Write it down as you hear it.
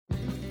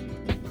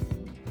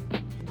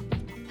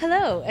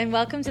Hello, and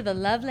welcome to the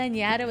Love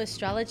Lanyadoo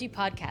Astrology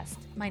Podcast.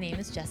 My name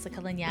is Jessica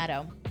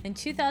Lanyadoo. In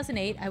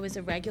 2008, I was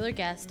a regular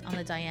guest on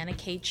the Diana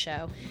Cade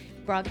Show,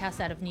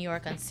 broadcast out of New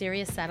York on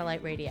Sirius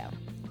Satellite Radio.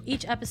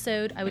 Each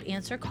episode, I would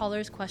answer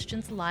callers'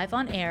 questions live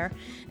on air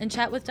and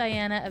chat with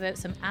Diana about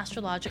some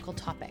astrological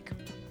topic.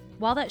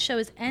 While that show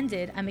is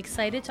ended, I'm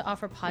excited to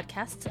offer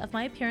podcasts of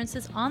my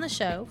appearances on the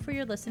show for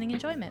your listening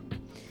enjoyment.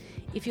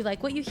 If you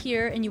like what you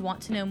hear and you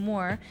want to know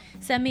more,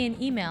 send me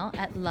an email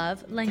at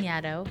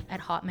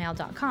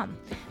lovelanyadoo@hotmail.com.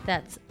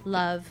 That's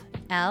love,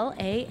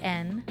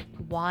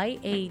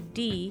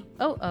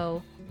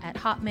 LANYADOO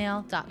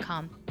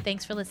 @hotmail.com.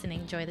 Thanks for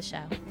listening. Enjoy the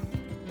show.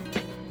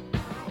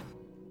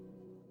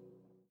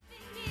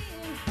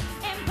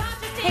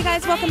 Hey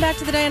guys, welcome back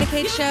to the Diana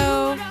Cade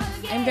Show.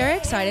 I'm very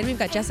excited. We've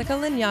got Jessica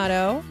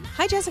Lanyadoo.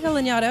 Hi, Jessica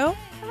Lanyadoo.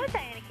 Hello,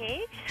 Diana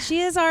Cade. She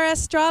is our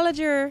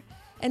astrologer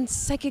and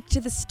psychic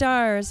to the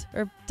stars,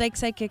 or dyke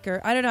psychic,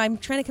 or I don't know. I'm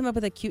trying to come up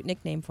with a cute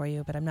nickname for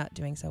you, but I'm not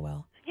doing so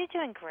well. You're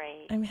doing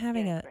great. I'm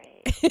having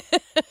great.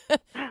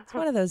 It's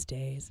one of those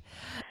days.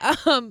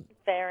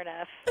 Fair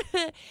enough.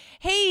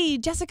 Hey,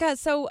 Jessica.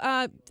 So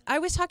I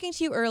was talking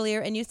to you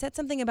earlier, and you said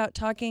something about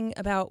talking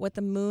about what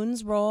the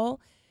moon's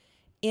role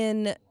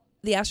in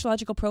the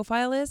astrological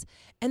profile is,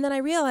 and then I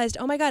realized,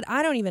 oh my God,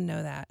 I don't even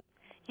know that.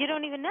 You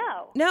don't even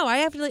know? No,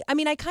 I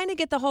kind of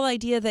get the whole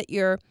idea that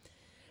your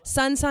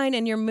sun sign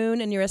and your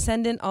moon and your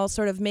ascendant all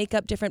sort of make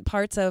up different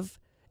parts of,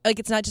 like,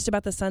 it's not just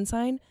about the sun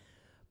sign.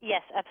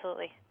 Yes,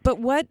 absolutely. But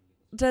what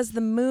does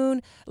the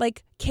moon,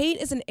 like, Kate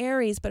is in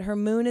Aries, but her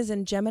moon is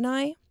in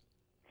Gemini?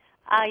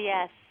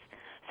 Yes.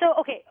 So,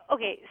 okay.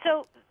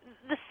 So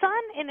the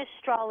sun in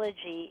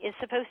astrology is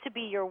supposed to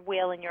be your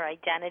will and your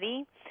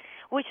identity,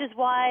 which is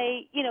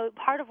why,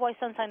 part of why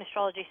sun sign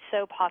astrology is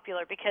so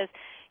popular, because,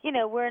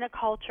 we're in a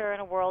culture and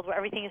a world where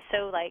everything is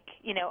so like,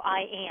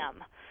 I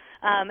am.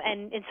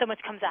 And so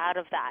much comes out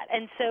of that.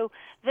 And so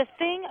the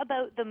thing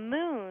about the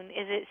moon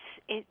is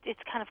it's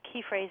kind of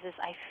key phrases,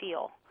 I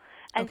feel.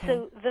 And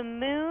so the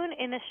moon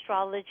in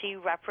astrology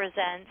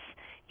represents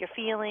your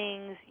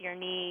feelings, your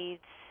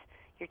needs,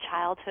 your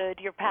childhood,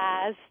 your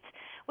past,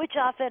 which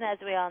often, as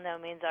we all know,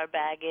 means our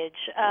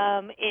baggage.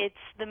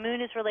 The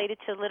moon is related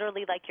to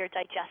literally like your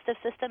digestive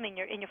system in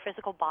your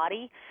physical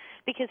body,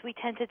 because we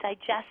tend to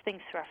digest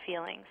things through our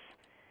feelings.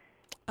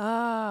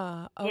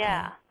 Ah, okay.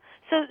 Yeah.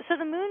 So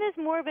the moon is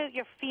more about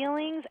your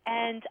feelings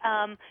and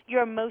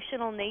your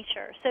emotional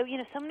nature. So,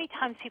 so many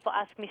times people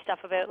ask me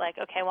stuff about like,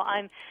 okay, well,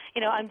 I'm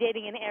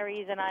dating an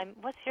Aries, and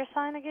what's your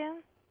sign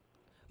again?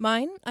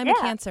 Mine? I'm a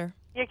Cancer.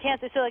 You're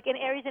Cancer. So like an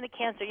Aries and a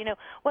Cancer,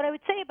 what I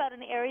would say about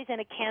an Aries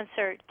and a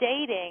Cancer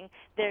dating,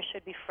 there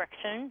should be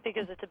friction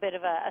because it's a bit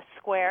of a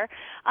square,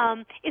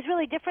 is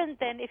really different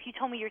than if you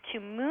told me your two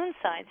moon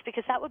signs,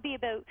 because that would be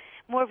about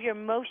more of your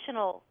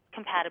emotional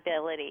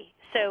compatibility.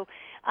 So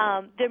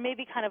there may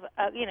be kind of,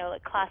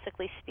 like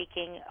classically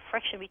speaking,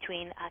 friction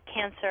between a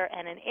Cancer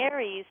and an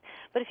Aries,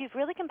 but if you have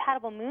really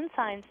compatible moon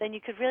signs, then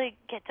you could really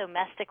get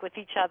domestic with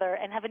each other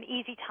and have an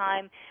easy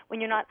time when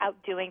you're not out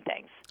doing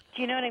things.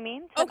 Do you know what I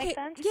mean? Does that make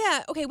sense?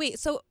 Yeah. Okay, wait.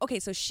 So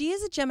she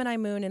is a Gemini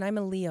moon and I'm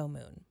a Leo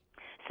moon.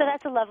 So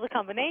that's a lovely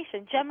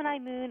combination. Gemini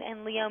moon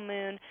and Leo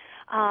moon,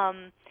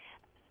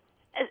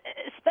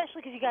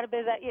 especially because you got a bit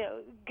of that,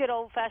 good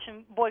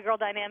old-fashioned boy-girl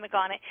dynamic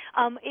on it.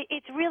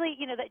 It's really,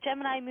 that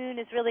Gemini moon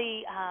is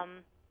really,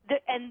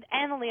 and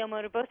the Leo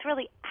moon are both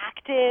really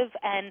active,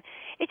 and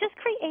it just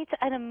creates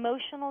an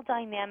emotional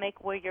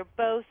dynamic where you're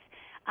both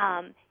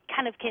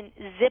kind of can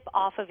zip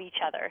off of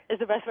each other, is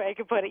the best way I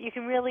could put it. You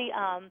can really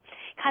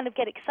kind of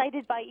get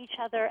excited by each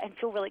other and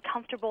feel really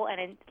comfortable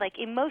and like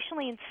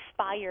emotionally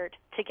inspired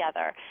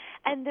together.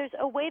 And there's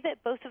a way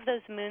that both of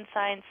those moon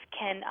signs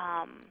can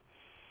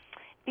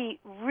be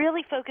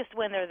really focused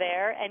when they're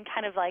there and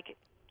kind of like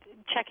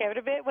check out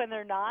a bit when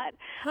they're not.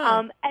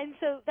 And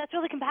so that's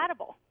really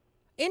compatible.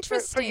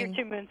 Interesting. For your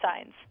two moon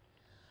signs.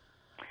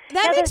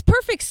 That makes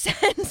perfect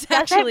sense,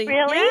 actually. Does it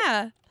really?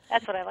 Yeah.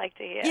 That's what I like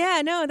to hear.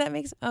 Yeah, no, that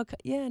makes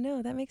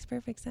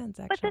perfect sense,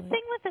 actually. But the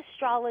thing with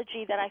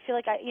astrology that I feel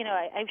like I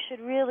should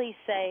really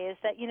say is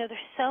that,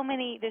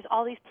 there's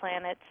all these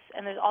planets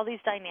and there's all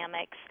these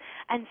dynamics.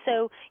 And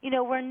so,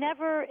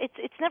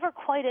 it's never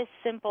quite as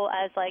simple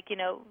as like,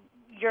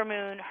 your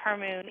moon, her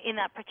moon in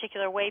that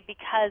particular way,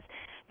 because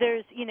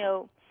there's,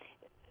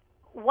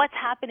 what's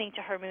happening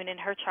to her moon in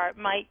her chart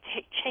might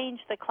change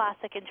the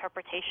classic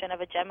interpretation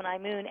of a Gemini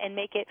moon and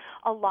make it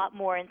a lot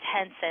more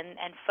intense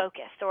and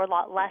focused, or a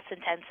lot less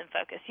intense and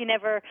focused. You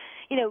never,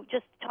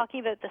 just talking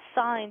about the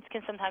signs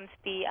can sometimes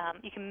be,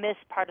 you can miss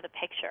part of the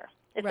picture,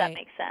 if that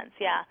makes sense.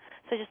 Yeah.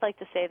 So I just like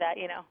to say that,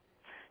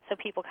 so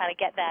people kind of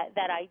get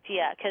that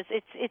idea, because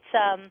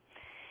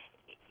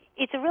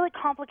it's a really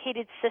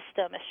complicated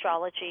system,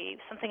 astrology.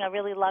 Something I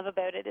really love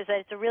about it is that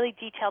it's a really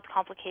detailed,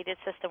 complicated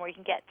system where you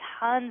can get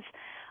tons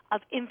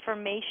of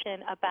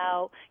information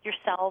about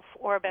yourself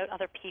or about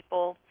other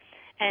people.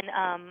 And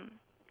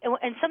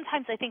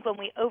sometimes I think when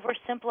we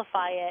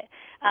oversimplify it,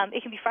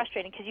 it can be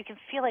frustrating, because you can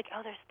feel like,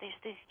 oh, there's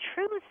these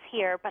truths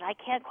here, but I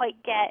can't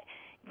quite get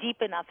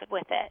deep enough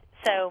with it.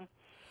 So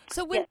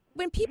So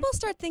when people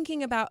start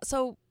thinking about,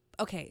 so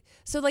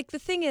like the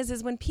thing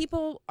is when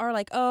people are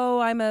like, oh,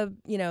 I'm a,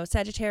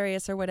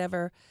 Sagittarius or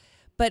whatever,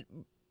 but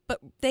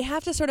they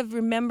have to sort of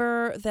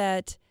remember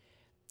that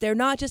they're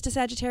not just a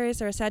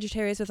Sagittarius or a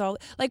Sagittarius with all,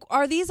 like,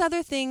 are these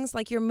other things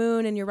like your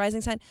moon and your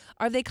rising sign,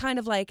 are they kind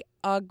of like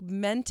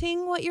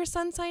augmenting what your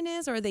sun sign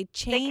is, or are they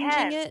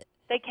changing it?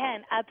 They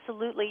can,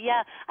 absolutely,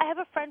 yeah. I have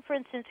a friend, for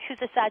instance, who's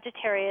a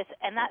Sagittarius,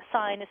 and that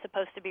sign is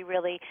supposed to be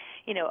really,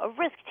 a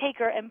risk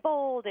taker and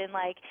bold and,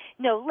 like,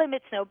 no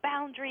limits, no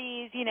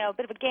boundaries, a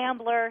bit of a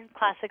gambler,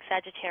 classic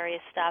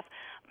Sagittarius stuff.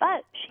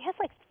 But she has,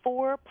 like,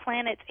 4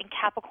 planets in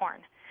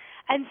Capricorn.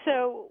 And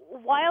so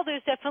while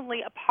there's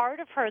definitely a part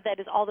of her that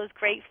is all those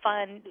great,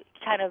 fun,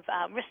 kind of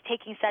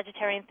risk-taking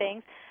Sagittarian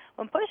things,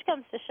 when push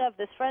comes to shove,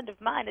 this friend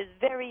of mine is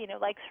very,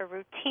 likes her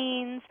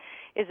routines,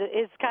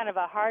 is kind of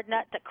a hard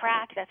nut to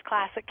crack. That's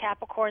classic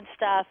Capricorn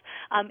stuff,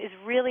 is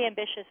really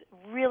ambitious,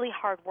 really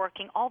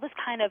hardworking, all this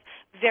kind of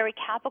very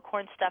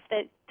Capricorn stuff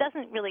that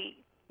doesn't really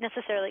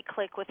necessarily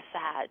click with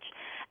Sag.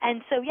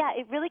 And so, yeah,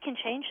 it really can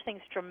change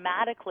things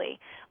dramatically.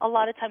 A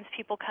lot of times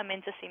people come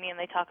in to see me and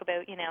they talk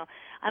about,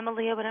 I'm a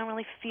Leo, but I don't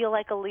really feel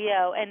like a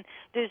Leo. And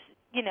there's,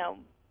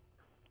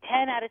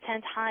 10 out of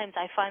 10 times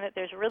I find that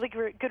there's really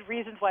good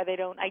reasons why they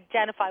don't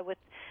identify with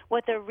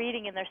what they're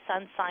reading in their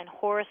sun sign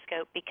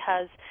horoscope,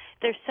 because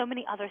there's so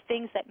many other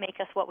things that make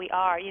us what we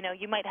are.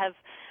 You might have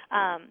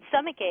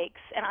stomach aches,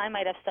 and I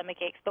might have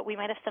stomach aches, but we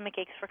might have stomach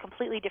aches for a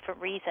completely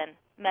different reason,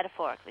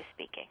 metaphorically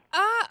speaking.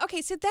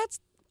 Okay, so that's...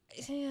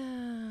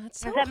 Yeah,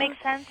 it's so does that make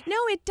sense? No,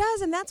 it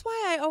does, and that's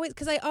why I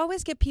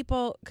always get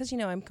people, because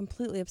I'm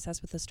completely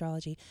obsessed with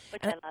astrology,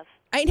 which I love.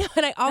 I know,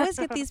 and I always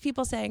get these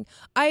people saying,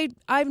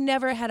 I've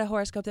never had a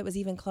horoscope that was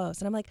even close,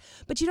 and I'm like,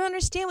 but you don't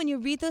understand, when you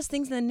read those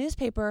things in the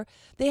newspaper,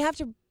 they have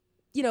to,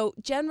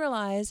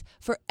 generalize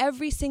for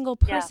every single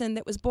person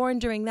that was born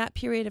during that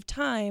period of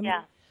time.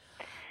 Yeah.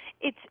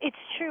 It's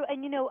true,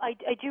 and I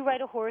do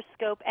write a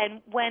horoscope,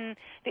 and when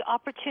the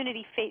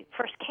opportunity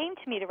first came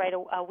to me to write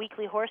a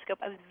weekly horoscope,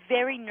 I was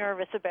very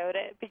nervous about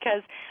it,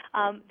 because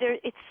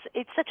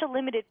it's such a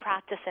limited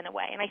practice in a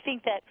way, and I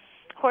think that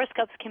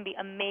horoscopes can be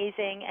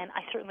amazing, and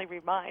I certainly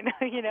read mine,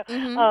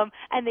 Mm-hmm.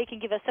 And they can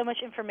give us so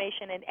much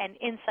information and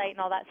insight and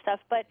all that stuff,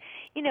 but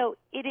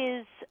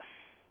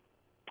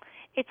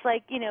it's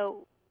like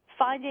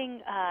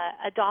finding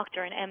a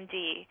doctor, an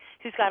MD,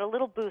 who's got a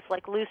little booth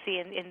like Lucy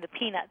in the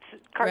Peanuts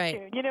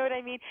cartoon, right. You know what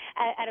I mean,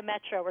 at a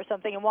Metro or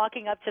something, and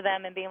walking up to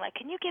them and being like,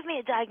 can you give me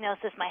a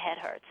diagnosis? My head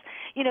hurts.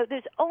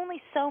 There's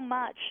only so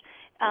much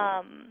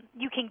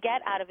you can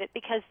get out of it,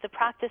 because the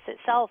practice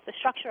itself, the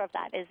structure of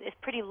that is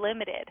pretty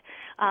limited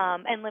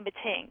and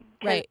limiting.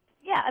 Right.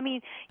 Yeah, I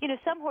mean,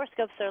 some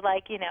horoscopes are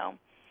like,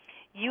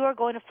 you are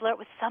going to flirt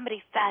with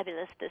somebody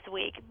fabulous this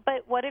week,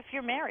 but what if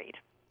you're married?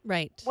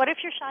 Right. What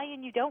if you're shy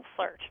and you don't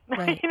flirt?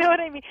 Right. You know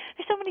what I mean?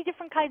 There's so many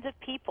different kinds of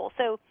people.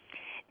 So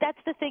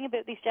that's the thing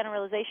about these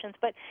generalizations.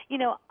 But,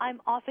 I'm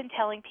often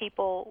telling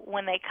people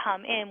when they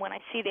come in, when I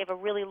see they have a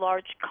really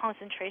large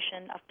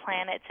concentration of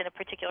planets in a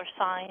particular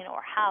sign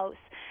or house,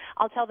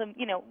 I'll tell them,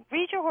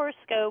 read your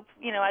horoscope,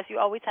 as you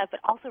always have,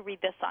 but also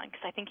read this sign,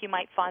 because I think you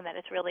might find that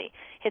it's really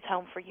hits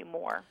home for you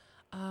more.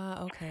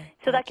 Okay.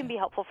 So that can be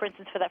helpful. For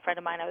instance, for that friend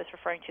of mine I was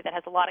referring to that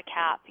has a lot of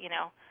Cap,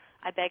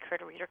 I beg her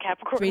to read her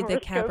Capricorn horoscope.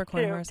 Read the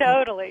Capricorn too.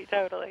 horoscope.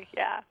 Totally,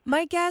 yeah.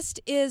 My guest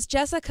is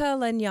Jessica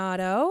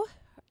Lanyadoo.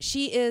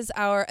 She is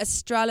our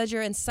astrologer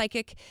and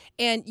psychic,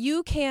 and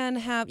you can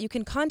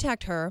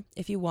contact her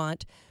if you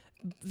want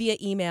via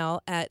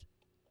email at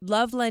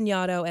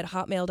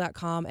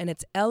lovelanyadoo@hotmail.com, and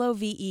it's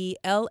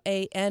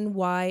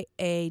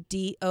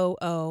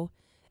LOVELANYADOO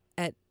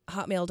at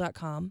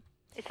hotmail.com.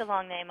 It's a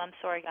long name. I'm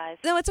sorry, guys.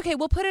 No, it's okay.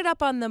 We'll put it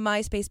up on the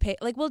MySpace page.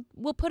 Like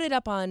we'll put it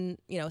up on,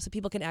 so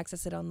people can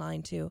access it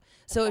online too.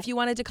 So if you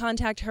wanted to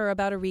contact her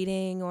about a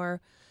reading,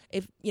 or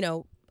if,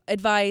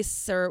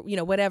 advice, or,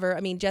 whatever. I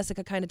mean,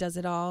 Jessica kind of does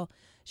it all.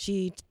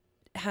 She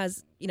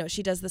has,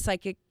 she does the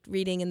psychic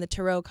reading and the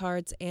tarot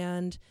cards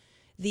and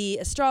the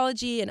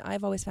astrology, and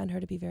I've always found her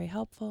to be very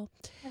helpful.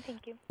 Oh,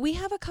 thank you. We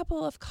have a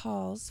couple of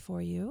calls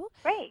for you.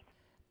 Great.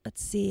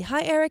 Let's see.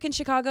 Hi, Eric in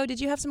Chicago. Did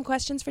you have some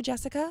questions for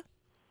Jessica?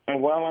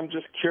 Well, I'm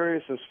just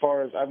curious, as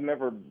far as I've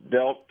never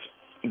dealt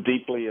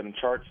deeply in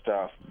chart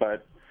stuff,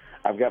 but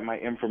I've got my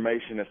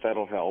information, if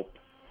that'll help.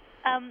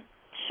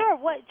 Sure.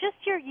 Just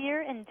your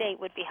year and date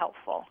would be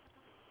helpful.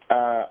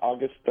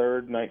 August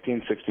 3rd,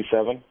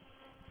 1967.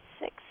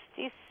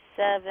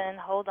 67.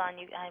 Hold on.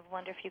 I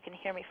wonder if you can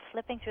hear me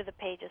flipping through the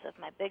pages of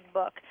my big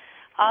book.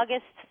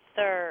 August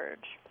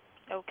 3rd.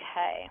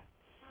 Okay.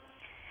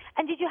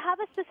 And did you have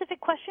a specific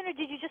question, or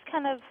did you just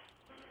kind of...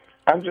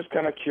 I'm just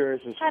kind of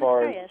curious as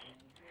far as...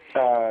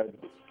 I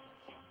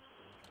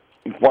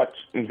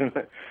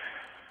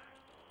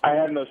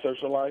have no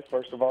social life,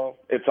 first of all.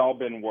 It's all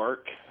been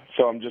work,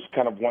 so I'm just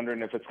kind of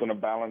wondering if it's going to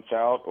balance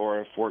out, or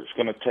if work's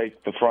going to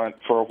take the front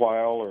for a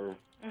while, or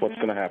what's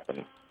going to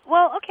happen.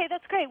 Well, okay,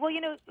 that's great. Well,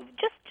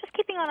 just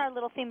keeping on our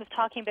little theme of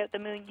talking about the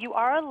moon, you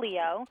are a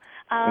Leo,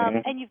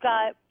 and you've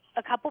got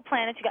a couple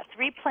planets. You got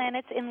 3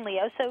 planets in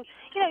Leo, so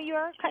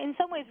you're in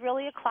some ways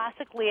really a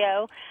classic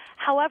Leo.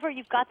 However,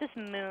 you've got this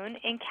moon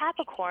in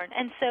Capricorn,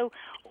 and so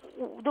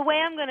the way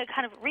I'm going to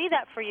kind of read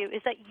that for you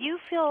is that you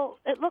feel.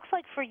 It looks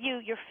like for you,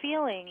 your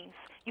feelings.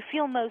 You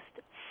feel most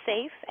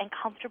safe and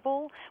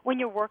comfortable when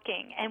you're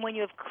working and when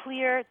you have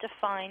clear,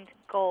 defined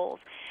goals.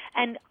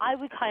 And I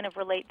would kind of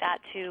relate that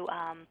to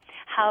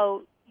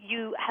how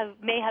you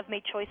may have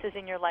made choices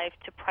in your life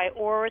to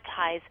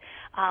prioritize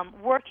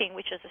working,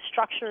 which is a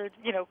structured,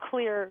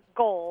 clear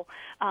goal,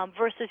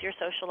 versus your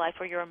social life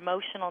or your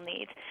emotional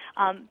needs.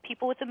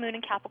 People with the moon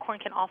in Capricorn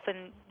can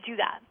often do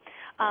that.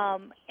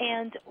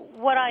 And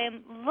what I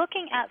am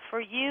looking at for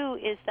you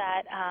is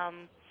that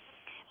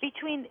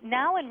between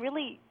now and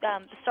really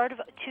the start of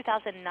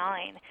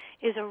 2009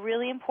 is a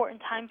really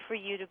important time for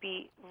you to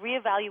be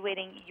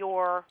reevaluating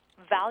your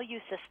value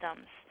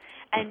systems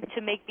and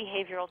to make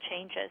behavioral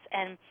changes.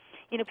 And,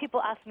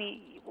 people ask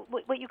me,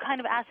 what you kind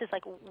of ask is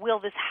like, will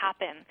this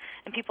happen?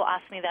 And people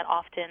ask me that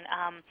often.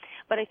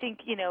 But I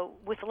think,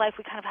 with life,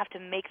 we kind of have to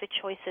make the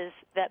choices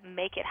that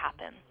make it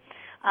happen.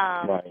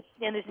 Right.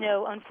 And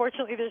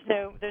unfortunately,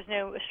 there's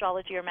no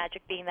astrology or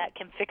magic being that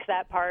can fix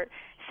that part,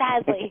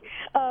 sadly.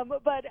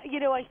 But,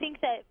 I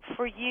think that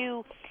for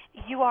you,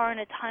 you are in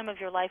a time of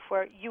your life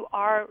where you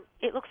are,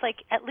 it looks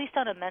like, at least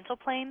on a mental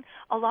plane,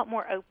 a lot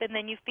more open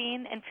than you've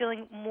been and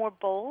feeling more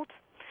bold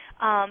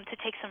to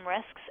take some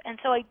risks. And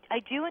so I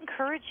do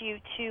encourage you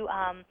to,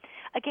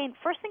 again,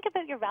 first think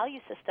about your value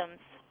systems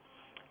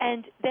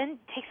and then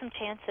take some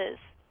chances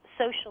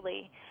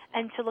socially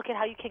and to look at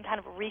how you can kind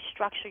of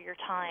restructure your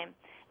time.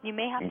 You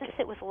may have to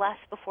sit with less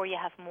before you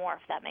have more,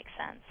 if that makes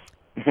sense.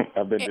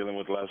 I've been dealing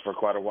with less for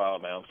quite a while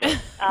now. So.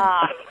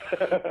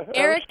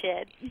 Eric,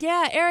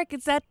 yeah, Eric,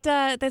 does that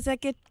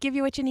give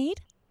you what you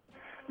need?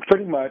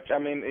 Pretty much. I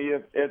mean,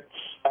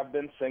 I've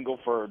been single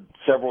for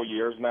several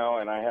years now,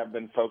 and I have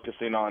been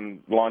focusing on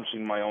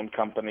launching my own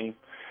company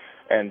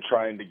and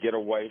trying to get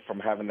away from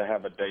having to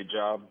have a day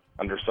job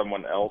under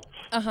someone else.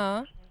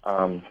 Uh-huh.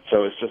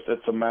 So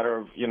it's a matter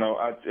of,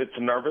 it's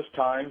a nervous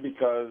time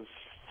because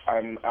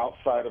I'm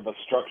outside of a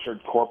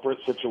structured corporate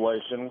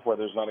situation where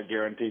there's not a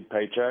guaranteed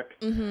paycheck.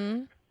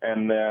 Mm-hmm.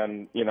 And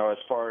then, as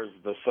far as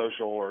the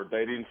social or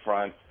dating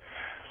front,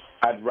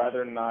 I'd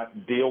rather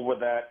not deal with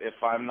that if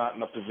I'm not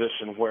in a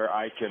position where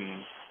I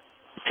can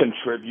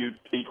contribute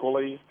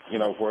equally,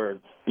 where,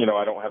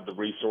 I don't have the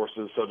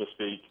resources, so to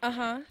speak,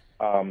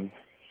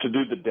 to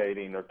do the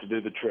dating or to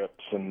do the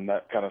trips and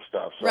that kind of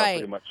stuff. So I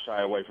pretty much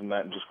shy away from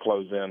that and just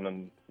close in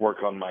and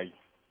work on my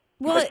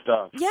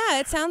stuff. Yeah,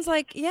 it sounds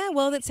like,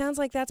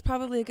 that's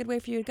probably a good way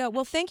for you to go.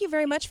 Well, thank you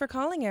very much for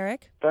calling,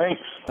 Eric.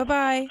 Thanks.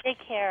 Bye-bye. Take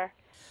care.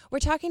 We're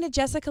talking to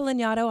Jessica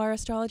Lanyadoo, our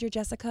astrologer,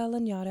 Jessica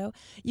Lanyadoo.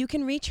 You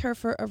can reach her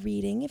for a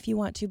reading if you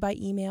want to by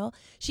email.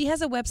 She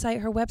has a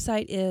website. Her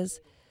website is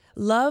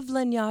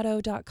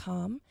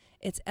lovelanyadoo.com.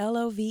 It's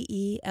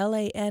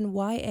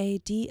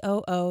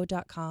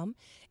LOVELANYADOO.com.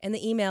 And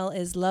the email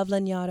is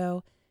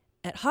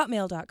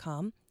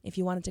lovelanyadoo@hotmail.com if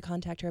you wanted to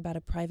contact her about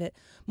a private,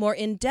 more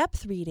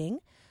in-depth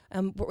reading.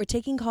 We're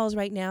taking calls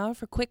right now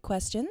for quick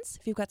questions.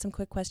 If you've got some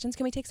quick questions.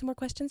 Can we take some more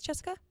questions,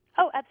 Jessica?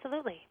 Oh,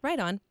 absolutely. Right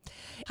on.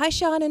 Hi,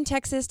 Sean in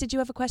Texas. Did you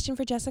have a question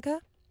for Jessica?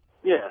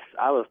 Yes,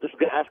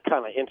 that's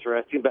kind of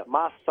interesting, but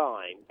my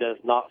sign does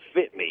not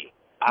fit me.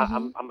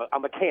 I'm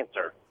a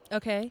Cancer.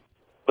 Okay.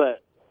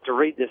 But to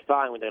read this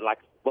sign, when they're like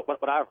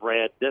what I've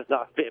read does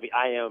not fit me.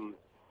 I'm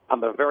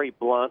a very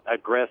blunt,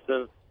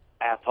 aggressive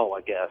asshole,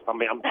 I guess. I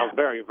mean, I'm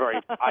very, very.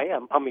 I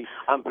am. I mean,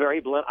 I'm very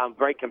blunt. I'm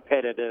very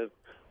competitive.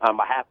 I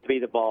have to be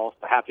the boss.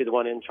 I have to be the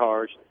one in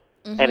charge,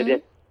 and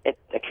a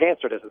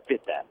Cancer doesn't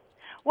fit that.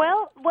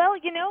 Well,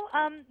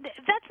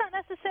 that's not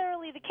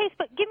necessarily the case,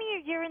 but give me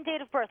your year and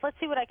date of birth. Let's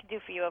see what I can do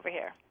for you over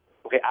here.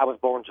 Okay, I was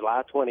born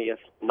July 20th,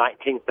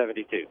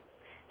 1972.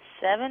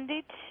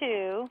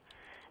 72,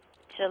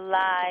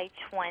 July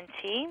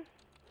 20.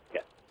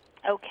 Yeah.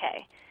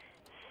 Okay.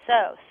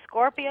 So,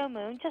 Scorpio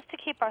moon, just to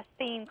keep our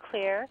theme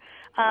clear.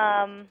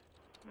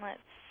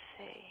 Let's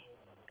see.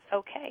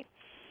 Okay.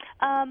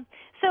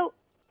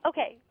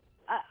 Okay.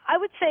 I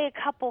would say a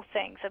couple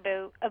things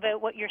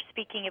about what you're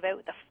speaking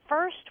about. The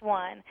first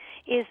one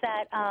is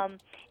that,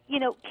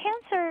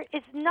 Cancer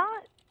is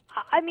not,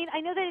 I mean, I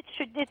know that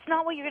it's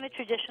not what you're going to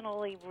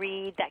traditionally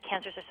read, that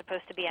Cancers are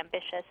supposed to be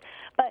ambitious,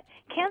 but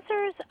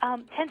Cancers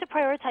tend to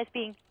prioritize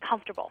being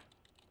comfortable.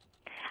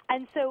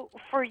 And so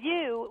for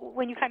you,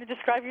 when you kind of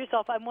describe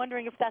yourself, I'm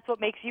wondering if that's what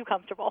makes you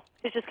comfortable.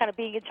 It's just kind of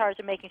being in charge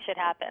and making shit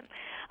happen.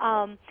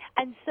 And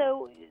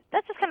so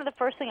that's just kind of the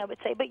first thing I would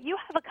say. But you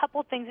have a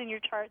couple things in your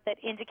chart that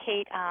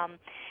indicate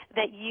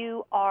that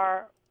you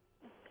are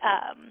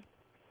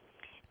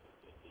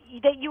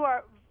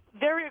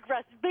very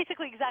aggressive,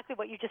 basically exactly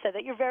what you just said,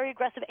 that you're very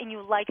aggressive and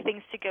you like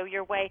things to go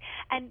your way.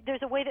 And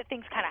there's a way that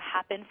things kind of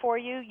happen for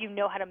you. You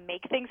know how to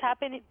make things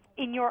happen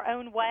in your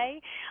own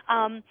way.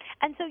 And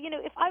so,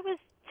 if I was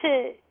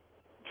to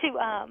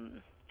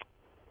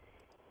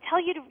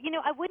tell you to,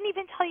 I wouldn't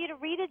even tell you to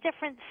read a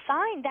different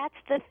sign. That's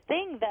the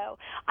thing, though.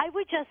 I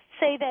would just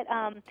say that,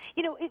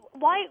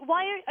 why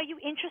are you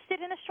interested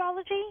in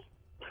astrology?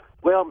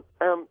 Well,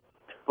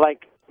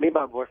 like me and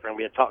my boyfriend,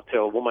 we had talked to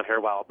a woman here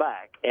a while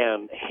back,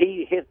 and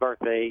his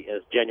birthday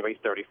is January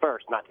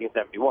 31st,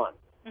 1971.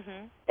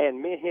 Mm-hmm.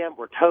 And me and him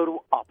were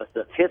total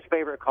opposites. His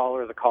favorite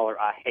color is a color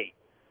I hate.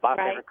 My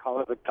favorite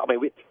color is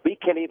we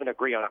can't even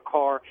agree on a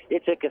car.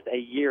 It took us a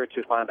year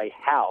to find a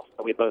house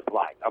that we both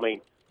liked. But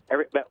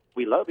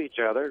we love each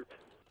other,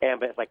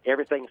 but it's like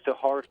everything's so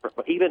hard. For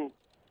even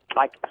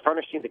like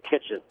furnishing the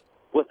kitchen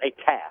was a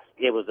task.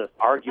 It was just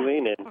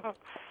arguing, and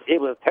it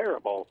was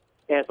terrible.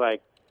 And it's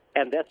like,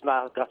 and that's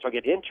why I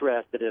get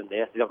interested in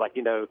this.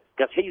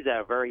 Because he's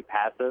a very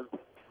passive,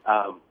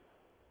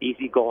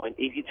 easygoing,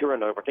 easy to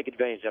run over, take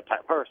advantage of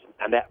type person,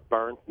 and that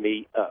burns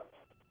me up.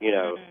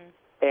 Mm-hmm.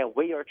 And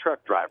we are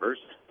truck drivers,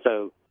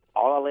 so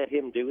all I let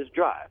him do is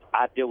drive.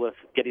 I deal with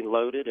getting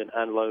loaded and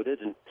unloaded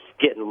and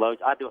getting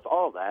loads. I deal with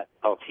all that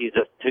because he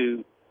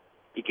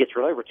gets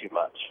run over too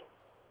much.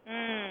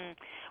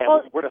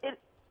 Well,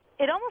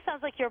 it almost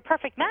sounds like you're a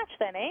perfect match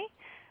then, eh?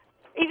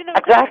 Even though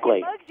exactly.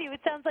 It bugs you, it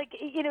sounds like,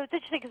 it's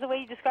interesting because the way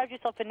you described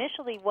yourself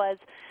initially was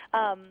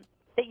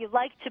that you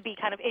like to be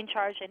kind of in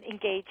charge and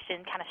engaged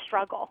in kind of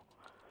struggle.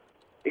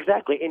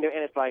 Exactly, and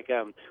it's like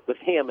with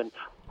him, and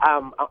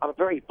I'm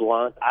very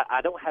blunt.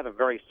 I don't have a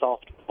very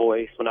soft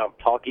voice when I'm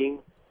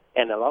talking,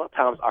 and a lot of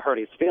times I hurt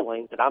his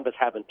feelings, and I'm just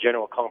having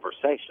general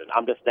conversation.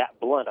 I'm just that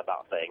blunt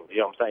about things, you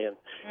know what I'm saying?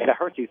 Mm-hmm. And it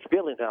hurts his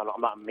feelings, and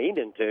I'm not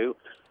meaning to.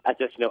 I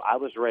just, I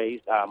was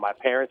raised, my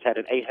parents had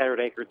an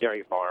 800-acre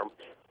dairy farm.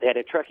 They had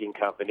a trucking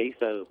company,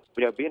 so,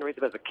 being raised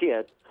up as a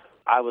kid,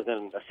 I was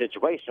in a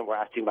situation where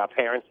I see my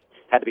parents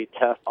had to be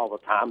tough all the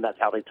time. That's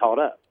how they taught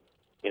us,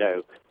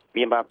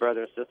 Me and my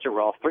brother and sister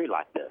were all three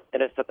like this.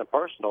 And it's nothing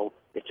personal.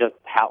 It's just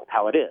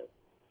how it is.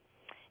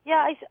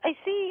 Yeah, I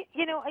see,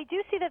 I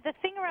do see that the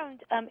thing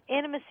around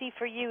intimacy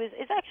for you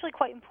is actually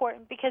quite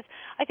important because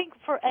I think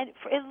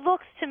it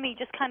looks to me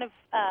just kind of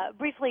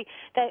briefly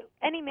that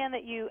any man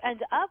that you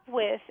end up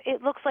with,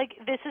 it looks like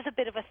this is a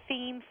bit of a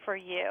theme for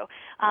you,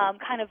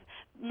 kind of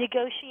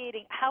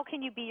negotiating how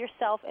can you be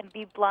yourself and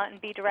be blunt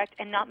and be direct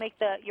and not make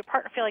your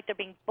partner feel like they're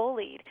being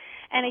bullied.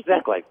 And I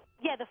think,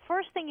 the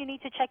first thing you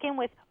need to check in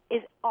with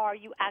is, are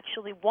you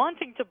actually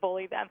wanting to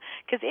bully them?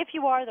 Because if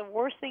you are, the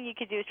worst thing you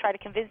could do is try to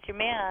convince your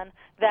man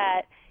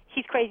that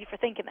he's crazy for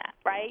thinking that,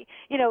 right?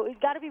 We've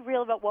got to be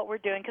real about what we're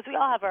doing because we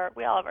all have our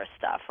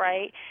stuff,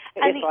 right?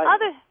 And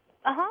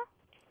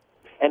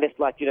And it's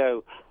like,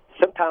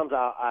 sometimes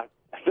I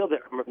feel the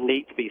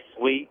need to be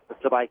sweet and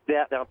stuff like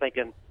that. Then I'm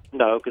thinking,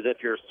 no, because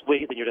if you're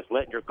sweet, then you're just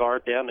letting your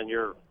guard down and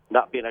you're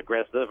not being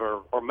aggressive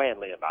or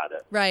manly about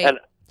it. Right.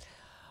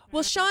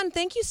 Well, Sean,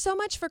 thank you so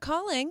much for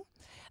calling.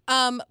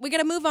 We got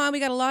to move on. We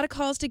got a lot of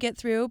calls to get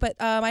through, but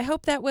I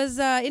hope that was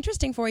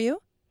interesting for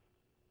you.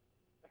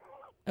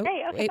 Oh,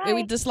 hey, okay, bye.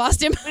 We just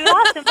lost him. We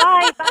lost him.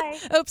 Bye, bye.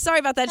 Oh, sorry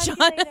about that, Sean.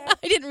 I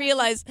didn't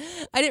realize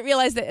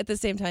that at the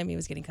same time he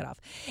was getting cut off.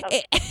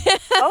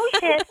 Oh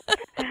shit.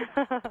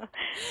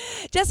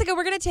 Jessica,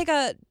 we're going to take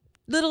a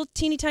little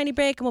teeny tiny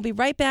break and we'll be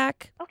right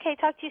back. Okay,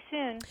 talk to you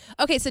soon.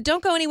 Okay, so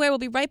don't go anywhere. We'll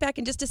be right back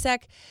in just a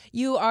sec.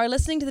 You are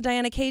listening to The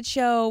Diana Cage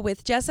Show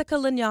with Jessica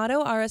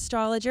Lanyadoo, our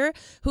astrologer,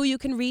 who you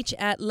can reach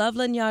at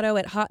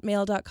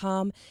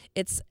lovelanyadoo@hotmail.com.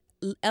 It's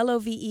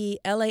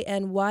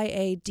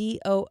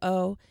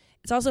LOVELANYADOO.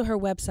 It's also her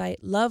website,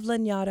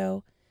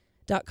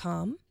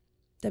 lovelanyadoo.com,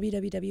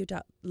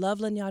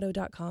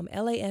 www.lovelanyadoo.com,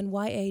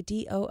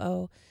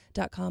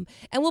 LANYADOO.com.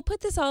 And we'll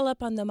put this all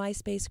up on the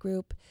MySpace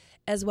group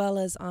as well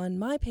as on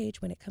my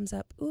page when it comes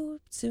up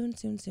soon,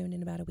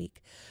 in about a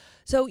week.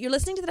 So you're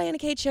listening to The Diana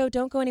Cage Show.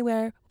 Don't go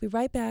anywhere. We'll be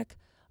right back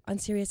on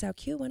Sirius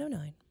OutQ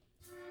 109.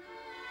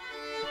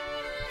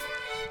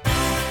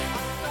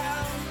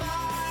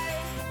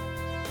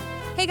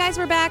 Hey guys,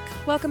 we're back.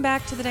 Welcome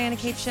back to the Diana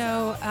Cage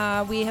Show.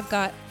 We have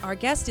got our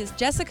guest is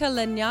Jessica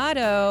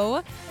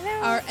Lanyadoo,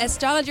 our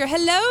astrologer.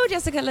 Hello,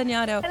 Jessica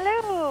Lanyadoo.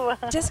 Hello.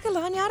 Jessica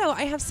Lanyadoo,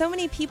 I have so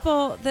many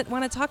people that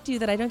want to talk to you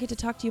that I don't get to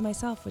talk to you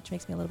myself, which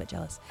makes me a little bit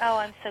jealous. Oh,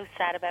 I'm so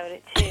sad about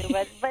it too.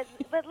 But let's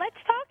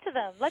talk to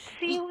them. Let's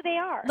see who they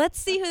are. Let's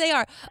see who they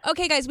are.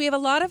 Okay, guys, we have a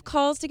lot of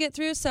calls to get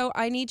through, so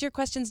I need your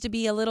questions to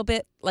be a little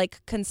bit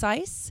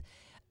concise.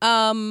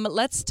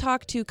 Let's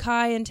talk to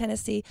Kai in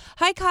Tennessee.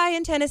 Hi, Kai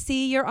in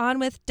Tennessee. You're on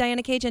with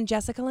Diana Cage and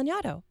Jessica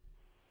Lanyadoo.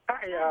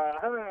 Hi, I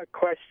have a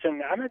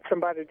question. I met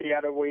somebody the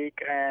other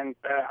week, and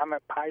I'm a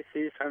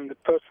Pisces, and the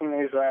person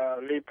is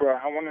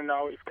Libra. I want to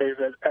know if there's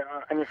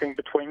anything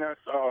between us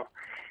or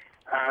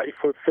if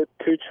we fit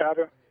to each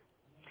other.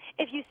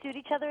 If you suit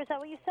each other, is that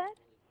what you said?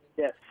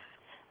 Yes.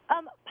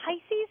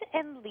 Pisces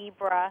and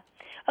Libra.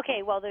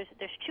 Okay, well, there's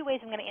two ways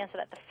I'm going to answer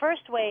that. The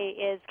first way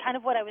is kind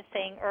of what I was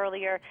saying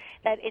earlier,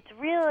 that it's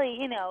really,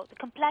 the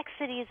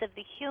complexities of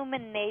the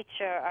human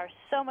nature are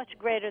so much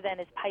greater than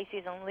is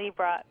Pisces and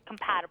Libra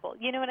compatible.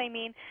 You know what I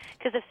mean?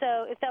 Because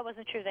if that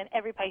wasn't true, then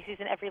every Pisces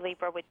and every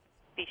Libra would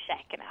be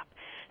shacking up.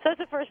 So that's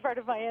the first part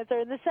of my answer.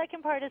 And the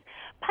second part is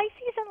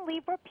Pisces and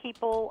Libra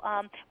people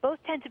both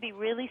tend to be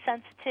really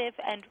sensitive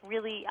and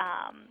really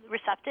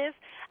receptive.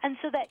 And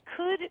so that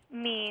could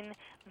mean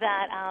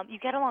that you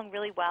get along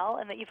really well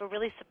and that you have a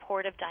really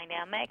supportive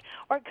dynamic.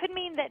 Or it could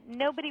mean that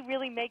nobody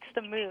really makes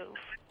the move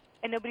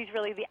and nobody's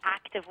really the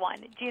active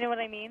one. Do you know what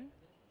I mean?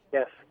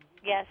 Yes.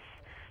 Yes.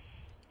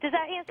 Does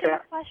that answer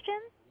your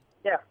question?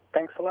 Yeah,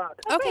 thanks a lot.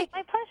 Oh, Okay. great.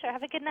 My pleasure.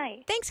 Have a good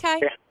night. Thanks, Kai.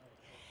 Yeah.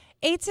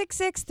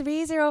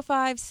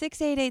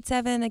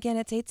 866-305-6887. Again,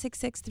 it's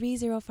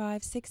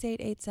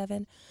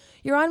 866-305-6887.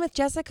 You're on with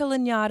Jessica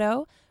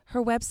Lanyadoo.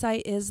 Her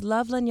website is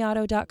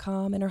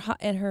lovelanyadoo.com, and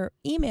her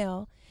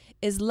email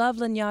is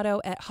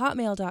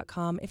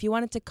lovelanyadoo@hotmail.com. If you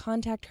wanted to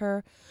contact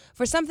her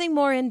for something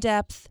more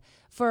in-depth,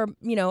 for,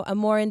 a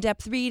more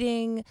in-depth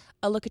reading,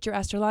 a look at your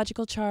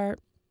astrological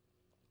chart,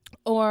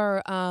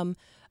 or a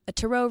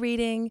tarot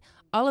reading,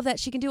 all of that,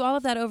 she can do all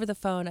of that over the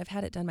phone. I've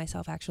had it done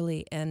myself,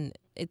 actually, and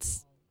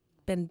it's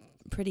been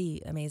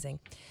pretty amazing.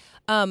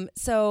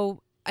 So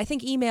I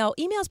think email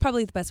is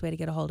probably the best way to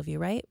get a hold of you,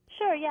 right?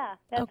 Sure, yeah.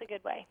 That's a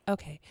good way.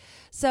 Okay.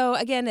 So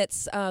again,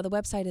 it's the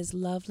website is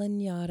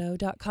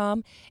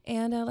lovelanyadoo.com.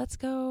 And let's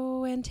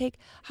go and take...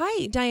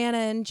 Hi, Diana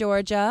in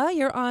Georgia.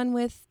 You're on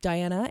with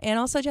Diana and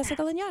also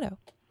Jessica Lanyadoo.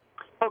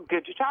 Oh,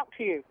 good to talk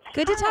to you.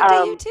 Good to talk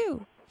to you,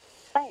 too.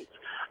 Thanks.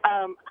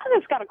 I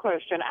just got a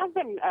question. I've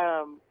been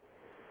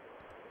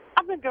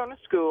going to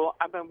school.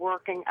 I've been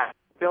working. I'm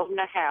building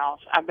a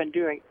house. I've been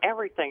doing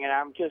everything, and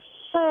I'm just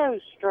so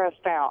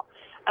stressed out.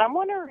 And I'm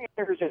wondering if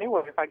there's any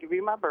way, if I give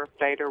you my birth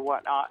date or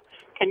whatnot,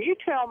 can you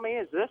tell me,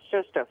 is this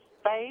just a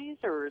phase,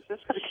 or is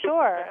this going to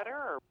get better,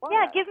 or what?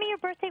 Yeah, give me your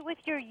birth date with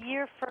your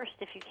year first,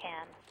 if you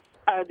can.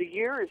 The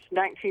year is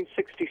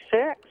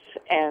 1966,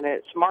 and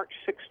it's March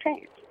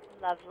 16th.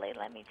 Lovely.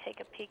 Let me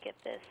take a peek at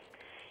this.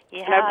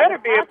 Yeah, and I better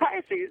be a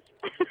Pisces.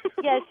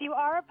 Yes, you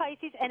are a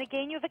Pisces, and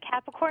again, you have a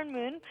Capricorn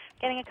moon.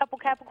 Getting a couple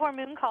Capricorn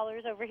moon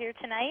callers over here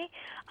tonight.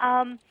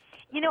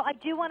 I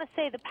do want to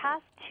say the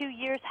past 2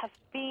 years have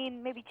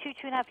been, maybe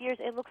 2.5 years,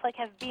 it looks like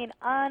have been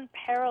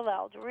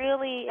unparalleled,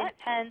 really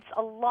intense,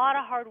 a lot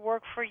of hard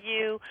work for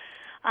you.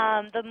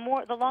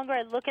 The longer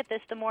I look at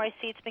this, the more I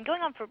see it's been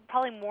going on for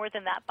probably more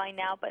than that by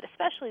now, but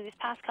especially these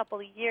past couple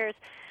of years,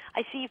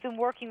 I see you've been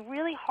working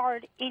really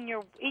hard in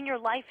your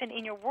life and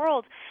in your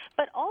world,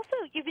 but also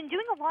you've been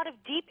doing a lot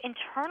of deep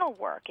internal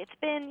work. It's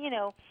been,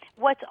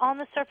 what's on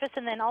the surface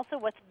and then also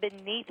what's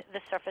beneath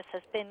the surface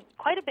has been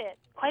quite a bit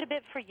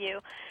for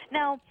you.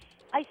 Now,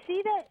 I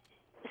see that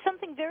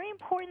something very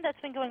important that's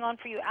been going on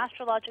for you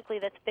astrologically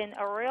that's been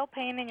a real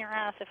pain in your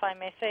ass, if I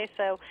may say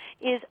so,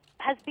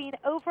 has been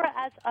over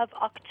as of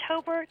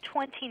October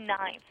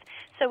 29th.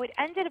 So it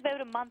ended about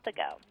a month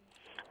ago.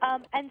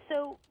 And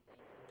so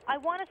I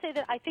want to say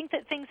that I think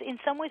that things in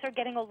some ways are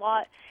getting a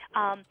lot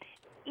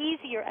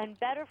easier and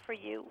better for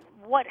you.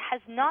 What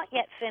has not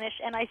yet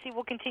finished, and I see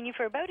will continue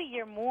for about a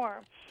year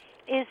more,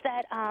 is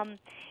that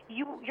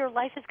your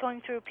life is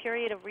going through a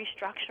period of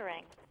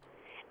restructuring.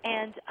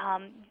 And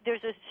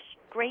there's a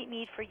great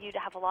need for you to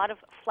have a lot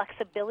of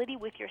flexibility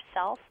with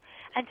yourself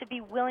and to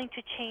be willing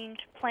to change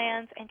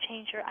plans and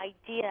change your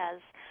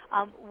ideas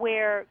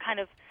where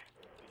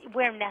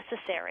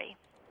necessary.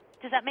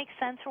 Does that make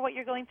sense for what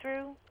you're going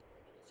through?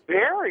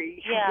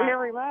 Very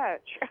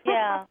much.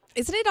 Yeah.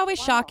 Isn't it always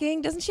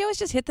shocking? Doesn't she always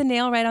just hit the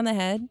nail right on the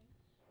head?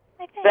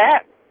 I think.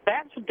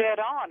 That's dead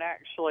on,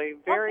 actually.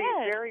 Very,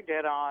 very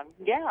dead on.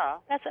 Yeah.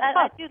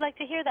 I do like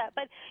to hear that.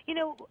 But,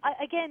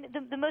 again,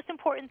 the most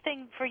important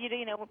thing for you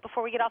to,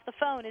 before we get off the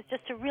phone is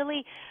just to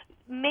really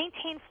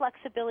maintain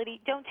flexibility.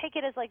 Don't take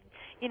it as like,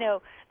 the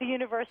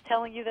universe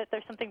telling you that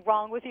there's something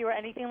wrong with you or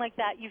anything like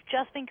that. You've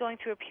just been going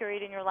through a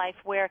period in your life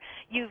where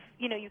you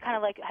kind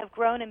of like have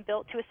grown and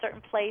built to a certain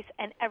place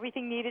and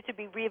everything needed to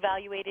be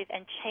reevaluated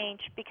and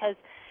changed because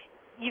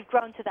you've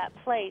grown to that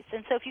place.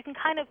 And so if you can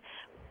kind of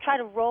try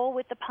to roll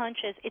with the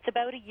punches, it's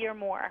about a year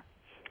more.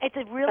 It's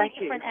a really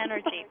different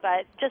energy,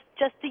 but just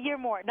a year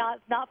more, not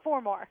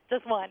 4 more,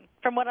 just 1,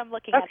 from what I'm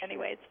looking at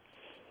anyways.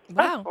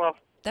 Wow. Well,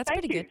 that's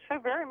pretty good. Thank you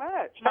so very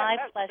much. My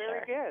That's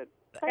pleasure. Very good.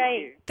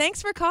 Great. You.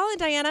 Thanks for calling,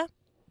 Diana.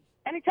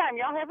 Anytime.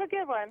 Y'all have a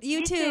good one.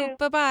 You too.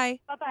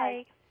 Bye-bye.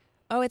 Bye-bye.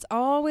 Oh, it's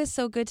always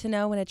so good to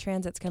know when a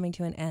transit's coming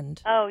to an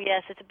end. Oh,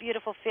 yes, it's a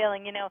beautiful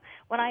feeling.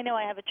 When I know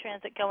I have a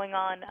transit going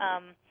on,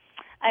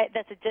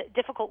 that's a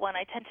difficult one.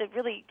 I tend to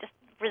really just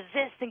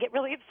resist and get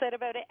really upset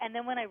about it. And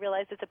then when I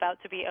realize it's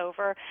about to be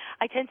over,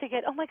 I tend to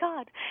get, oh, my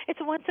God, it's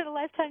a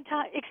once-in-a-lifetime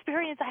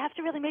experience. I have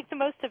to really make the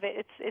most of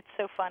it. It's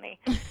so funny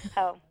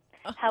how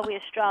we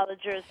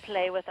astrologers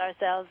play with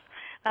ourselves.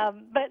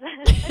 But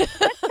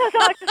let's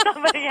talk to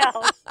somebody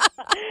else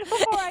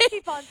before I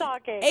keep on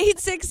talking.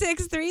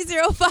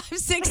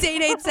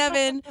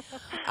 866-305-6887.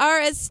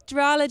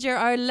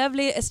 Our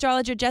lovely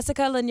astrologer,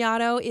 Jessica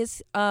Lanyadoo,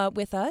 is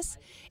with us,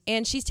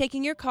 and she's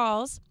taking your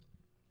calls.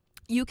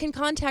 You can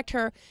contact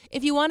her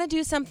if you want to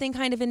do something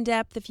kind of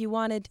in-depth, if you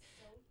wanted...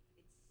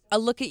 a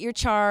look at your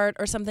chart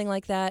or something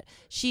like that,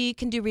 she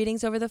can do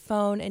readings over the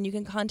phone, and you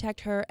can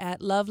contact her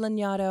at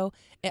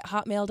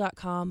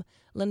lovelanyadoo@hotmail.com.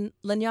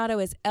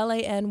 Lanyadoo is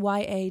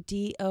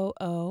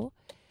Lanyadoo.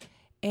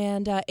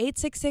 And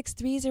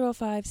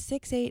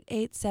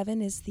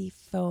 866-305-6887 is the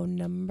phone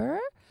number.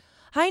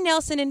 Hi,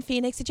 Nelson in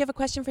Phoenix. Did you have a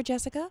question for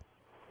Jessica?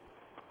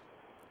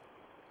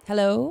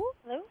 Hello?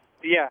 Hello?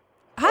 Yeah.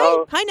 Hi.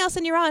 Hello? Hi,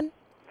 Nelson. You're on.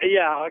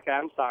 Yeah, okay,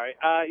 I'm sorry.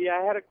 Yeah,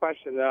 I had a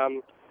question.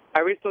 I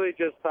recently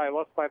I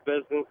lost my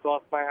business,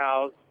 lost my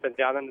house, been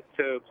down in the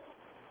tubes,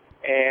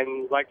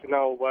 and like to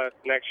know what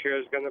next year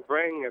is going to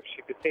bring, if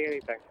she could see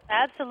anything.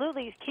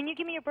 Absolutely. Can you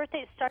give me your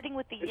birthday starting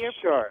with the year?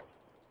 Sure.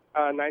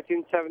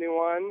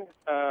 1971,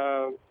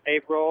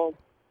 April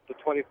the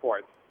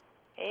 24th.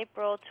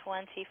 April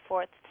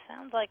 24th.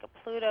 Sounds like a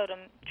Pluto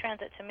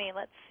transit to me.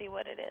 Let's see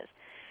what it is.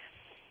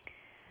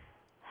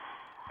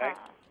 Okay.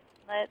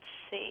 Let's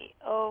see.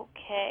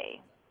 Okay.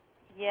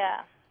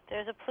 Yeah.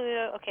 There's a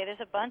Pluto. Okay,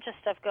 there's a bunch of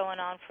stuff going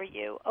on for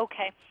you.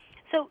 Okay.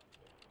 So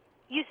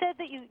you said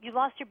that you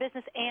lost your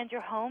business and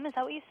your home. Is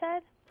that what you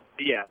said?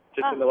 Yeah,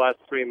 just in the last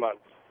 3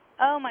 months.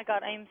 Oh, my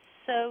God. I am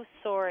so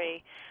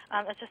sorry.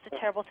 That's just a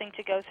terrible thing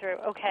to go through.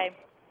 Okay.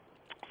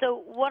 So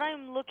what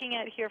I'm looking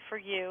at here for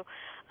you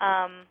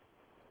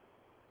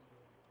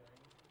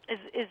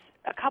is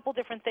a couple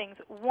different things.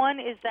 One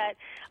is that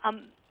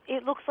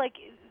it looks like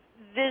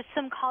there's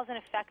some cause and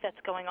effect that's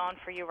going on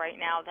for you right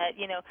now, that,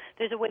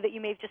 there's a way that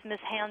you may have just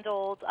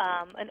mishandled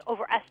and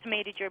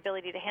overestimated your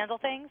ability to handle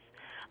things,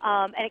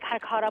 and it kind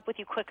of caught up with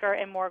you quicker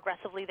and more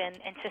aggressively than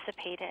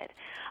anticipated.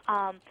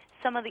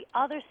 Some of the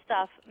other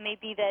stuff may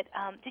be that,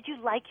 did you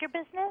like your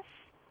business?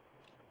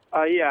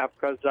 Yeah,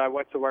 because I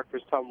went to work for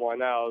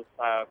someone else.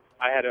 I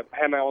had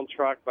my own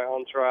truck, my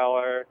own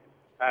trailer.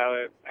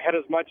 I had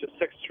as much as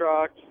 6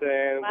 trucks,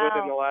 and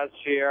within the last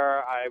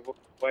year, I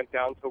went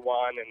down to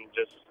one and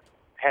just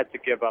had to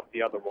give up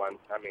the other one.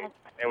 And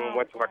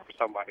went to work for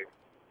somebody.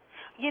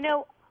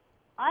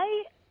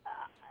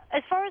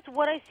 As far as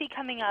what I see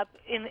coming up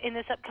in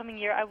this upcoming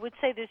year, I would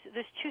say there's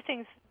 2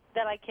 things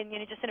that I can,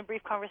 just in a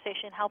brief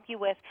conversation, help you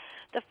with.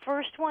 The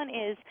first one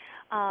is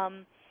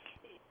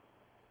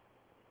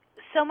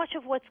so much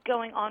of what's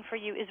going on for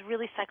you is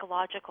really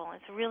psychological.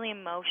 It's really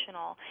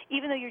emotional.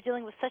 Even though you're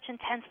dealing with such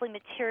intensely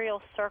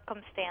material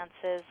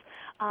circumstances,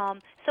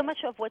 so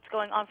much of what's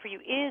going on for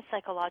you is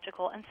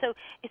psychological. And so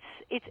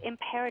it's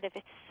imperative.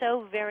 It's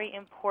so very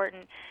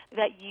important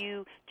that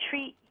you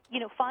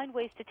find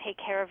ways to take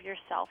care of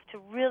yourself, to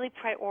really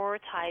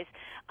prioritize,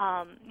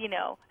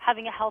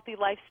 having a healthy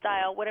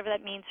lifestyle, whatever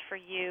that means for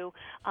you.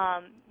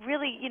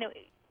 Really,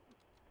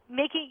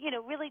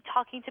 really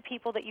talking to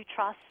people that you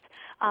trust,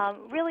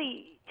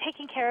 really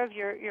taking care of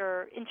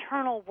your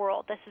internal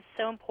world. This is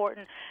so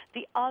important.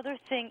 The other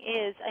thing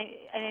is,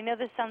 and I know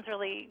this sounds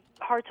really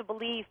hard to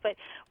believe, but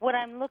what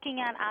I'm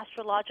looking at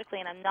astrologically,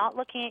 and I'm not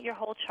looking at your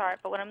whole chart,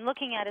 but what I'm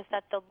looking at is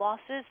that the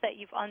losses that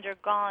you've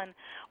undergone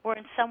were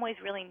in some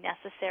ways really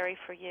necessary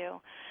for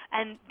you.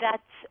 And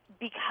that's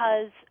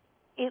because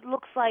it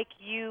looks like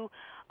you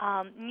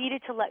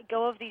needed to let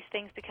go of these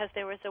things because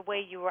there was a way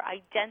you were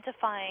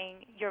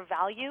identifying your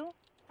value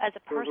as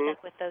a person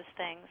with those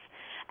things,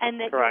 and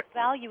that your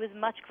value is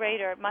much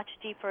greater, much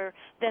deeper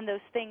than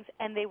those things,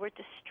 and they were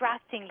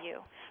distracting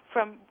you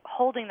from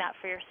holding that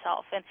for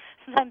yourself. And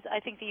sometimes I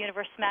think the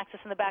universe smacks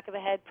us in the back of the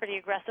head pretty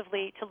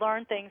aggressively to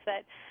learn things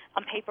that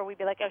on paper we'd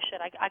be like, oh,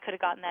 shit, I could have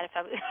gotten that if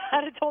I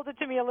had told it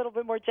to me a little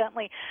bit more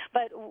gently.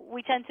 But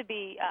we tend to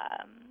be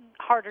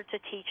harder to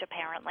teach,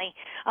 apparently.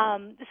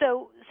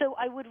 So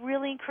I would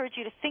really encourage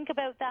you to think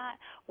about that,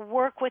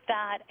 work with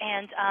that,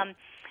 and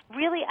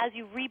really, as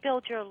you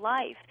rebuild your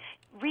life,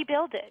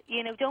 rebuild it.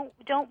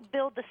 Don't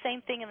build the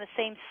same thing in the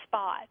same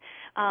spot.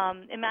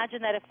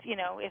 Imagine that if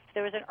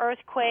there was an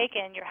earthquake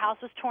and your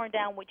house was torn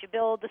down, would you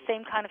build the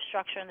same kind of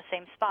structure in the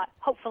same spot?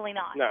 Hopefully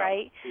not,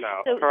 right?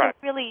 No, so correct.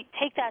 So really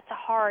take that to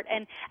heart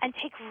and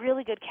take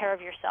really good care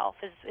of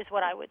yourself is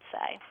what I would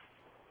say.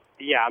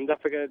 Yeah, I'm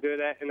definitely going to do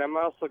that, and I'm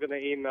also going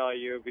to email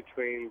you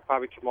between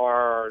probably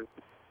tomorrow or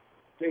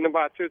in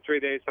about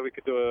 2-3 days so we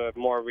could do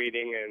more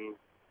reading and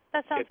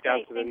that sounds get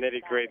down great. to the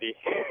nitty-gritty.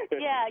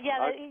 Yeah,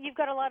 you've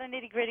got a lot of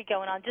nitty-gritty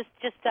going on. Just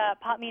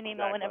pop me an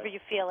email whenever you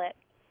feel it.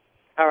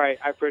 All right,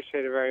 I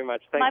appreciate it very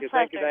much. Thank you.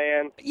 Pleasure. Thank you,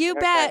 Diane. You Okay.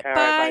 bet. All Bye,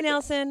 right, bye,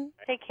 Nelson.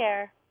 Take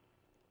care.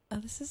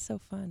 Oh, this is so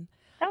fun.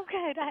 Oh,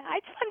 good. It's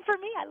fun for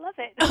me. I love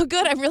it. Oh,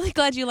 good. I'm really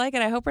glad you like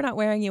it. I hope we're not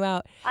wearing you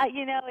out.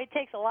 It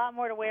takes a lot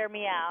more to wear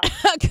me out.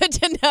 Good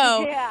to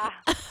know. Yeah.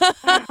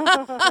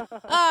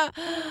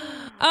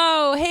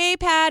 Oh, hey,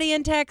 Patty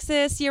in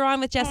Texas. You're on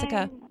with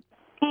Jessica.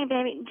 Hey,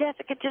 baby.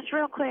 Jessica, just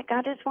real quick,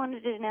 I just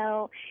wanted to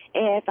know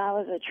if I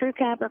was a true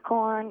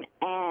Capricorn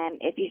and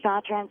if you saw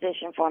a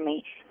transition for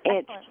me.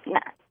 It's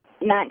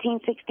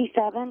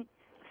 1967,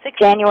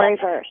 January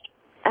 1st.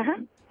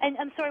 Uh-huh. And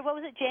I'm sorry, what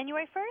was it,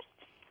 January 1st?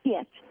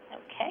 Yes.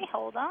 Okay,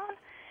 hold on.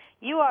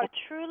 You are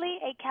truly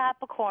a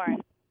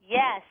Capricorn.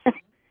 Yes.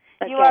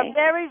 Okay. You are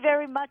very,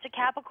 very much a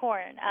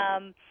Capricorn.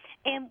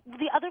 And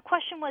the other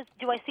question was,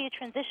 do I see a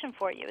transition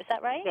for you? Is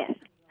that right? Yes.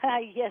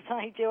 Yes,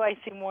 I do. I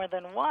see more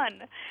than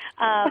one.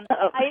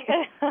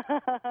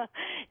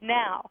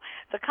 Now,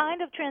 the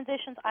kind of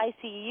transitions I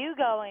see you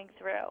going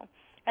through,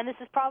 and this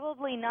is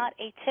probably not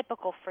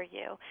atypical for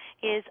you,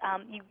 is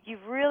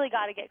you've really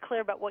got to get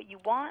clear about what you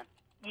want.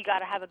 You got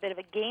to have a bit of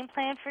a game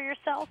plan for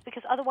yourself,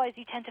 because otherwise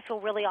you tend to feel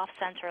really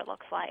off-center, it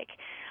looks like.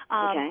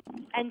 Okay.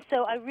 And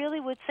so I really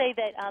would say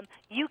that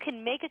you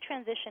can make a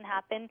transition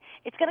happen.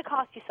 It's going to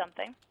cost you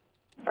something,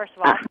 first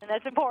of all, and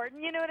that's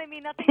important. You know what I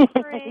mean? Nothing's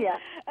free. Yeah.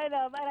 And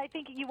I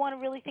think you want to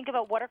really think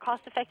about what are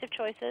cost-effective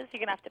choices. You're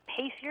going to have to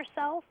pace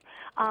yourself,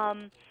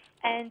 and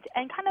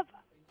kind of.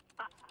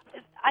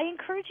 I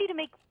encourage you to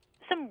make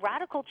some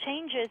radical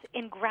changes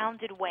in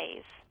grounded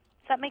ways.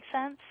 Does that make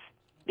sense?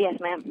 Yes,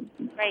 ma'am.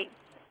 Great.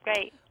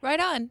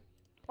 Right on.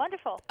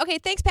 Wonderful. Okay,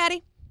 thanks,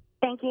 Patty.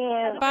 Thank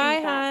you.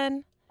 Bye,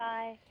 hon.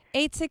 Bye.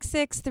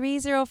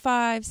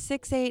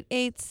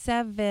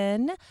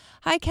 866-305-6887.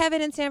 Hi,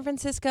 Kevin in San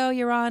Francisco.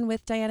 You're on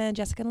with Diana and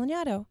Jessica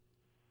Lanyadoo.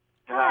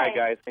 Hi,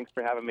 guys. Thanks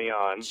for having me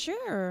on.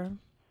 Sure.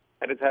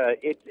 I just had an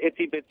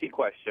itsy-bitsy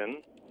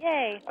question.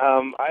 Yay.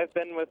 I've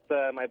been with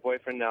my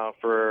boyfriend now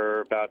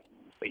for about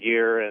a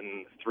year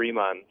and 3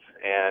 months,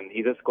 and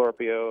he's a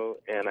Scorpio,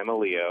 and I'm a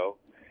Leo.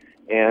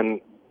 And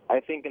I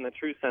think in the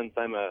true sense,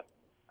 I'm a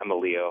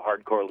Leo,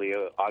 hardcore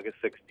Leo, August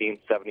 16th,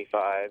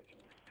 75,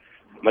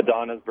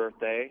 Madonna's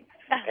birthday.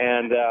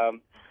 And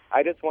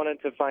I just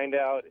wanted to find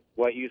out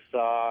what you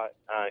saw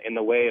in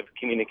the way of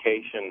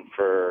communication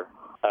for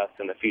us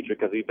in the future,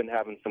 because we've been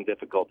having some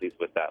difficulties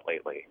with that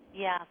lately.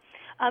 Yeah.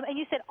 And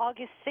you said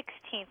August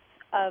 16th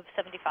of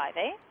 75,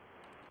 eh?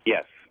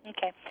 Yes.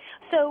 Okay.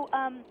 So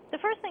the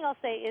first thing I'll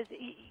say is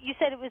you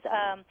said it was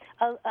a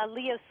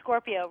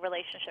Leo-Scorpio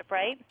relationship,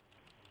 right?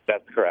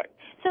 That's correct.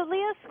 So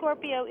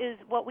Leo-Scorpio is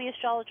what we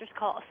astrologers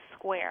call a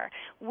square,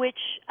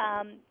 which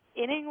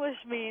in English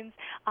means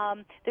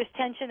there's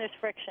tension, there's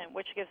friction,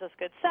 which gives us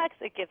good sex,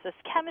 it gives us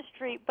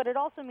chemistry, but it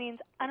also means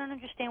I don't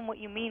understand what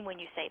you mean when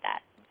you say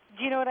that.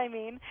 Do you know what I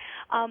mean?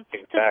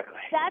 Exactly.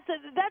 So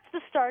that's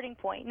the starting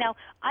point. Now,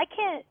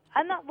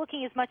 I'm not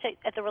looking as much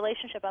at the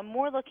relationship. I'm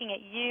more looking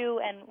at you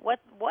and what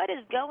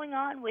is going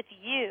on with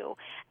you.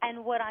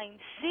 And what I'm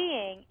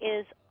seeing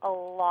is a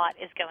lot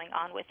is going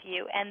on with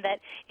you, and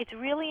that it's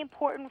really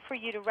important for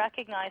you to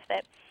recognize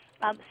that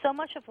so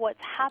much of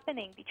what's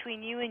happening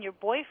between you and your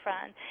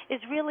boyfriend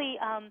is really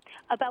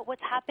about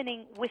what's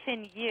happening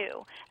within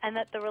you, and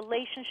that the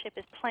relationship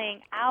is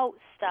playing out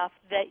stuff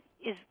that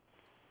is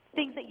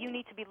things that you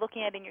need to be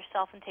looking at in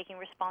yourself and taking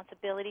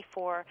responsibility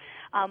for,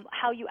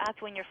 how you act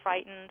when you're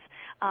frightened,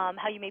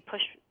 how you may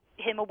push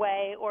him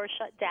away or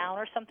shut down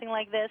or something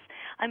like this.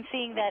 I'm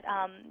seeing that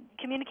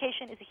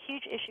communication is a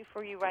huge issue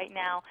for you right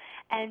now,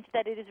 and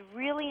that it is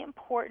really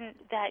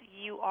important that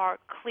you are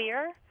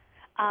clear,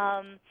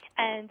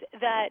 and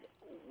that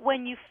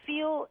when you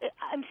feel,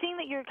 I'm seeing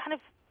that you're kind of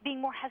being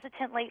more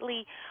hesitant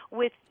lately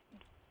with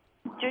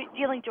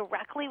dealing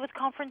directly with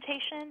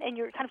confrontation, and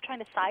you're kind of trying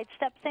to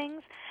sidestep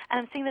things, and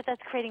I'm seeing that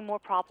that's creating more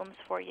problems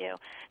for you.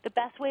 The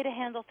best way to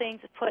handle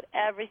things is put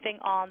everything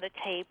on the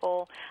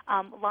table.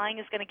 Lying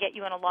is going to get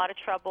you in a lot of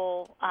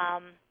trouble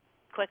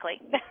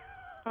quickly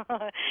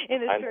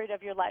in this period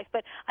of your life.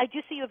 But I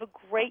do see you have a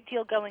great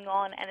deal going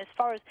on, and as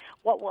far as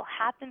what will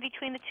happen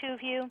between the two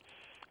of you,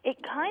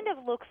 it kind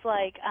of looks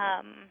like,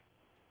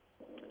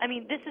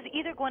 this is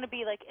either going to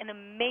be like an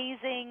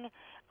amazing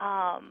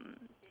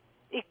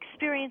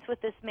experience with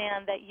this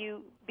man that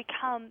you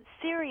become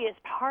serious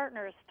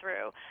partners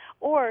through,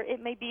 or it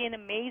may be an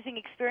amazing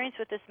experience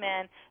with this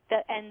man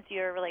that ends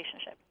your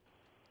relationship.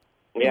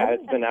 Yeah,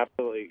 it's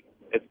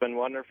been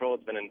wonderful,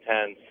 it's been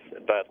intense,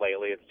 but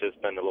lately it's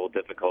just been a little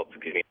difficult to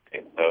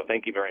communicate. So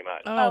thank you very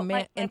much. Oh man,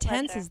 my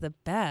intense pleasure. Is the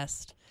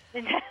best.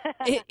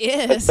 It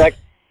is.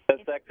 The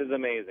sex is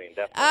amazing,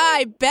 definitely.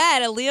 I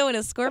bet. A Leo and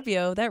a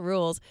Scorpio, that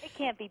rules. It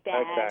can't be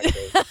bad.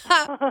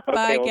 Exactly.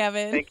 Bye, well,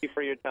 Kevin. Thank you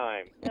for your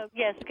time. So,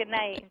 yes, good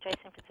night. Enjoy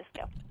San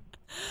Francisco.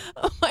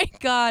 Oh my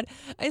God.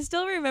 I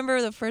still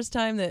remember the first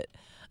time that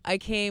I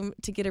came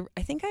to get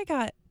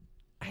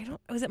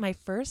was it my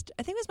first?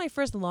 I think it was my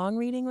first long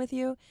reading with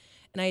you.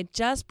 And I had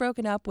just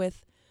broken up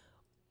with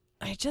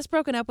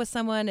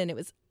someone, and it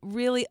was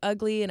really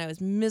ugly, and I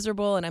was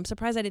miserable, and I'm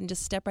surprised I didn't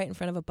just step right in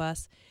front of a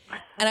bus.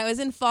 And I was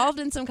involved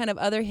in some kind of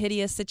other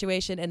hideous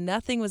situation, and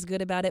nothing was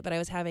good about it, but I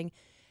was having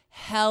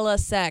hella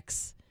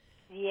sex.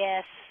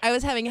 Yes. I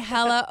was having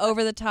hella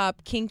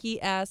over-the-top,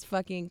 kinky-ass,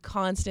 fucking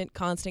constant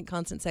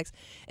sex.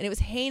 And it was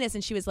heinous,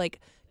 and she was, like,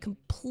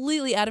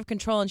 completely out of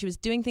control, and she was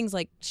doing things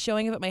like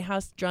showing up at my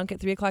house drunk at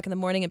 3 o'clock in the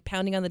morning and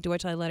pounding on the door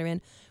till I let her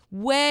in.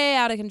 Way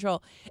out of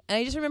control. And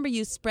I just remember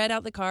you spread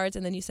out the cards,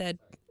 and then you said,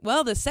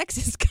 well, the sex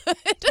is good.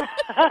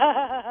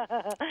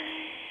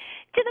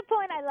 To the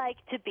point I like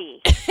to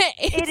be.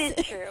 It is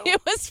true.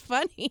 It was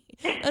funny.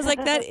 I was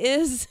like, that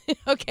is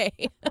okay.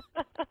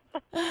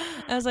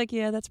 I was like,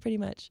 yeah, that's pretty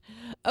much.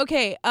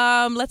 Okay,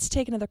 let's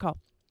take another call.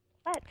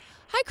 What?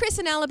 Hi, Chris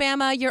in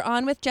Alabama. You're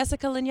on with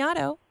Jessica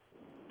Lanyadoo.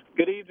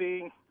 Good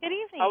evening. Good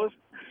evening.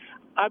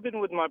 I've been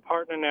with my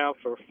partner now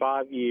for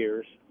 5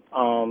 years.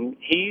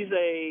 He's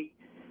a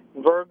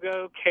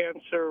Virgo,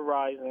 Cancer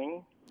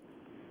rising,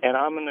 and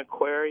I'm an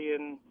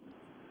Aquarian,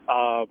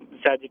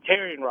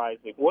 Sagittarian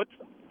rising. What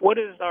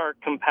is our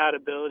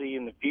compatibility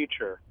in the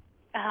future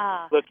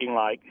looking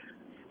like?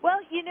 Well,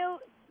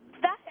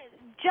 that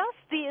just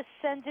the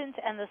ascendant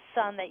and the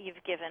sun that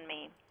you've given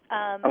me.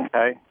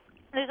 Okay.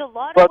 There's a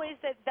lot of ways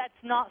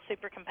that's not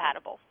super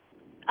compatible.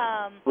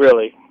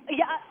 Really?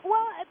 Yeah,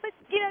 well, but,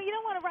 you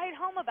don't want to write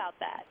home about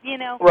that,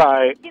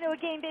 Right.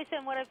 Again, based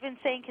on what I've been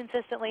saying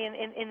consistently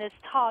in this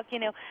talk,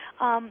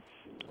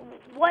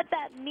 what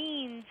that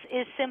means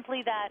is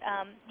simply that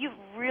you have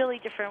really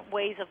different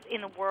ways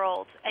in the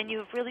world, and you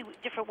have really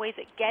different ways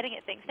at getting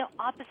at things.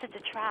 Opposites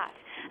attract.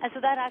 And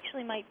so that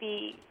actually might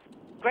be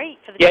great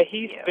for the Yeah, two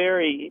he's of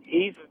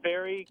you.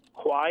 very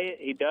quiet.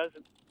 He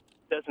doesn't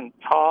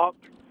talk.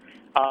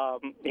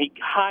 He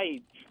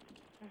hides.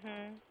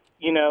 Mm-hmm.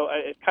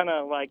 It's kind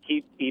of like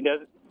he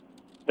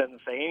doesn't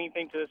say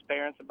anything to his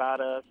parents about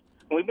us.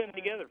 We've been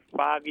together for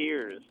 5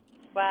 years.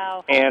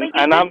 Wow. And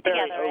but you've I'm been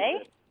very together,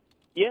 open. eh?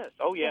 Yes.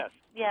 Oh, yes.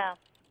 Yeah.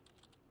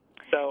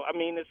 So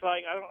it's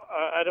like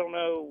I don't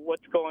know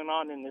what's going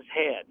on in his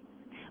head.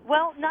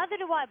 Well, neither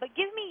do I. But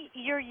give me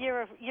your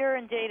year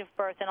and date of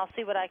birth, and I'll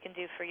see what I can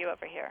do for you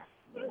over here.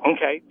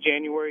 Okay,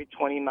 January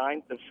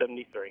 29th of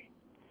 73.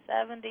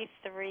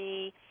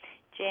 73,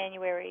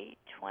 January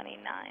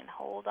 29.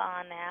 Hold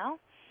on now.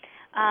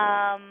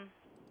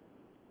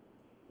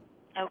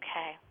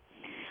 Okay.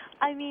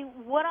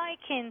 What I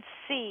can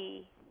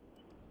see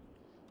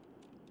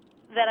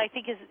that I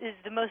think is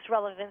the most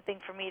relevant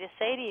thing for me to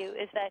say to you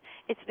is that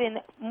it's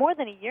been more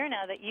than a year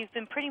now that you've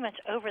been pretty much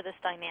over this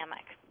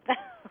dynamic.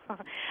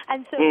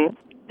 And so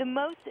the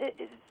most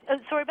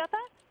sorry about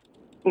that?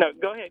 No,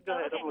 go ahead.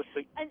 Okay. I'm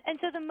listening. And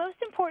so the most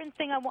important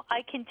thing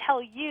I can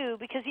tell you,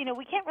 because,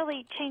 we can't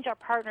really change our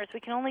partners.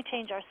 We can only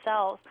change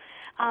ourselves.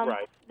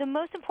 Right. The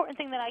most important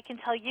thing that I can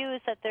tell you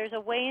is that there's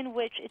a way in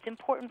which it's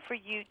important for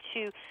you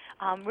to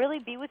really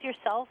be with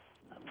yourself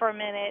for a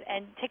minute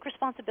and take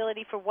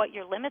responsibility for what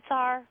your limits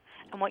are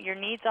and what your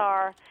needs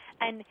are.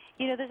 And,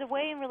 there's a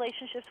way in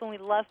relationships when we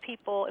love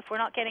people, if we're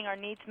not getting our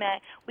needs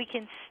met, we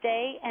can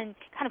stay and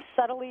kind of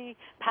subtly,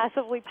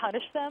 passively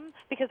punish them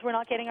because we're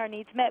not getting our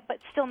needs met, but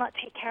still not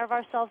take care of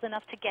ourselves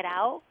enough to get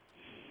out.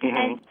 Mm-hmm.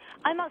 And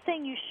I'm not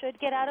saying you should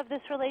get out of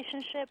this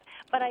relationship,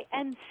 but I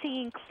am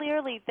seeing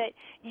clearly that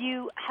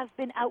you have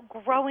been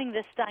outgrowing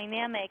this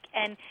dynamic,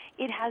 and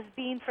it has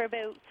been for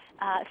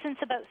since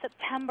about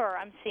September.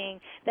 I'm seeing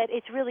that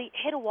it's really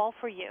hit a wall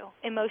for you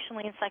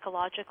emotionally and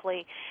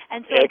psychologically.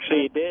 And so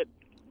actually, it did.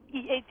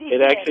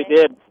 It actually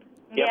did.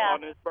 Yep, yeah.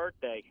 on his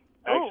birthday,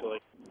 actually.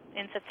 Ooh,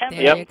 in September.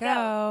 There you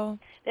go.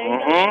 There you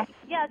go.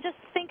 Yeah, just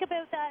think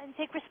about that and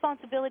take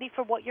responsibility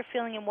for what you're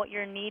feeling and what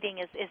you're needing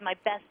is my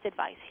best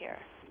advice here.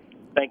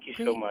 Thank you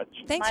so much.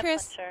 Thanks, My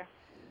Chris. pleasure.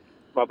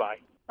 Bye-bye.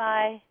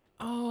 Bye.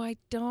 Oh, I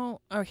don't.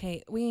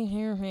 Okay,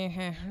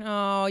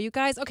 oh, you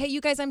guys. Okay,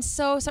 you guys. I'm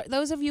so sorry.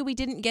 Those of you we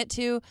didn't get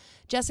to.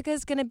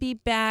 Jessica's gonna be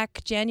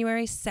back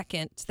January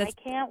 2nd. I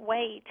can't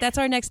wait. That's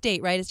our next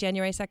date, right? Is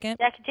January 2nd?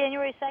 That's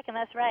January 2nd.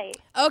 That's right.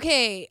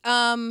 Okay.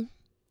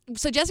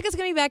 So Jessica's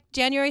gonna be back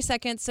January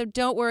 2nd. So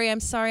don't worry. I'm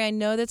sorry. I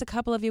know there's a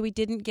couple of you we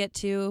didn't get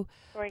to.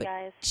 Sorry,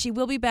 guys. She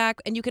will be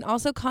back, and you can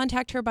also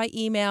contact her by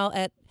email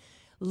at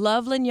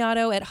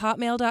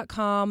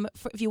lovelanyadoo@hotmail.com.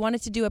 If you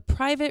wanted to do a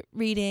private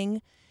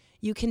reading,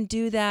 you can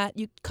do that.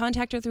 You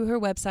contact her through her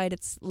website.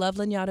 It's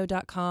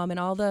lovelanyadoo.com, and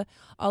all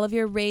of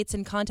your rates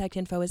and contact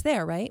info is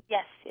there, right?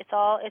 Yes, it's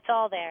all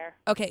there.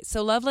 Okay,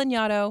 so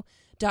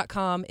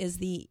lovelanyadoo.com is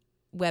the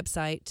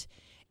website.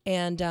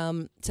 And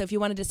so if you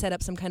wanted to set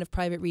up some kind of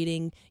private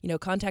reading,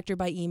 contact her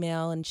by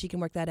email, and she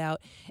can work that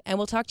out. And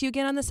we'll talk to you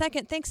again on the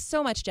 2nd. Thanks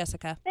so much,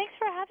 Jessica. Thanks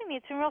for having me.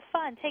 It's been real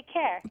fun. Take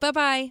care.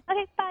 Bye-bye.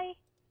 Okay, bye.